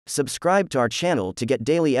Subscribe to our channel to get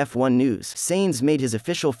daily F1 news. Sainz made his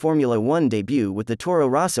official Formula One debut with the Toro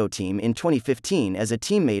Rosso team in 2015 as a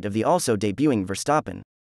teammate of the also debuting Verstappen.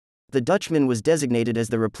 The Dutchman was designated as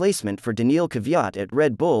the replacement for Daniil Kvyat at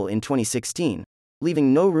Red Bull in 2016,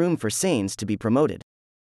 leaving no room for Sainz to be promoted.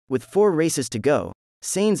 With 4 races to go,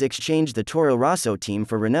 Sainz exchanged the Toro Rosso team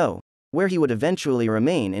for Renault, where he would eventually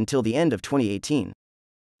remain until the end of 2018.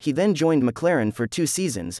 He then joined McLaren for 2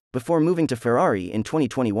 seasons, before moving to Ferrari in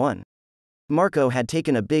 2021. Marko had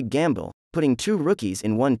taken a big gamble, putting 2 rookies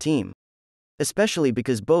in one team. Especially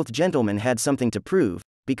because both gentlemen had something to prove,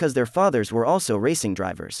 because their fathers were also racing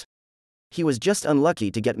drivers. He was just unlucky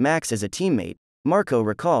to get Max as a teammate, Marko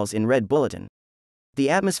recalls in Red Bulletin. The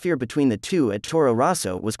atmosphere between the two at Toro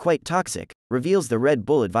Rosso was quite toxic, reveals the Red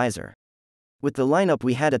Bull advisor. With the lineup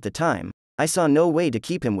we had at the time, I saw no way to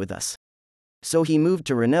keep him with us. So he moved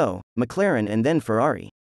to Renault, McLaren and then Ferrari.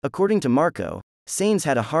 According to Marko, Sainz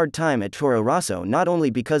had a hard time at Toro Rosso not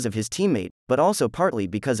only because of his teammate, but also partly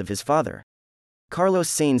because of his father. Carlos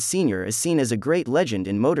Sainz Sr. is seen as a great legend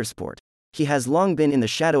in motorsport. He has long been in the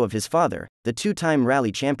shadow of his father, the 2-time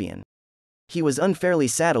rally champion. He was unfairly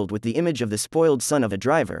saddled with the image of the spoiled son of a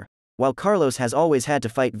driver, while Carlos has always had to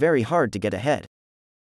fight very hard to get ahead.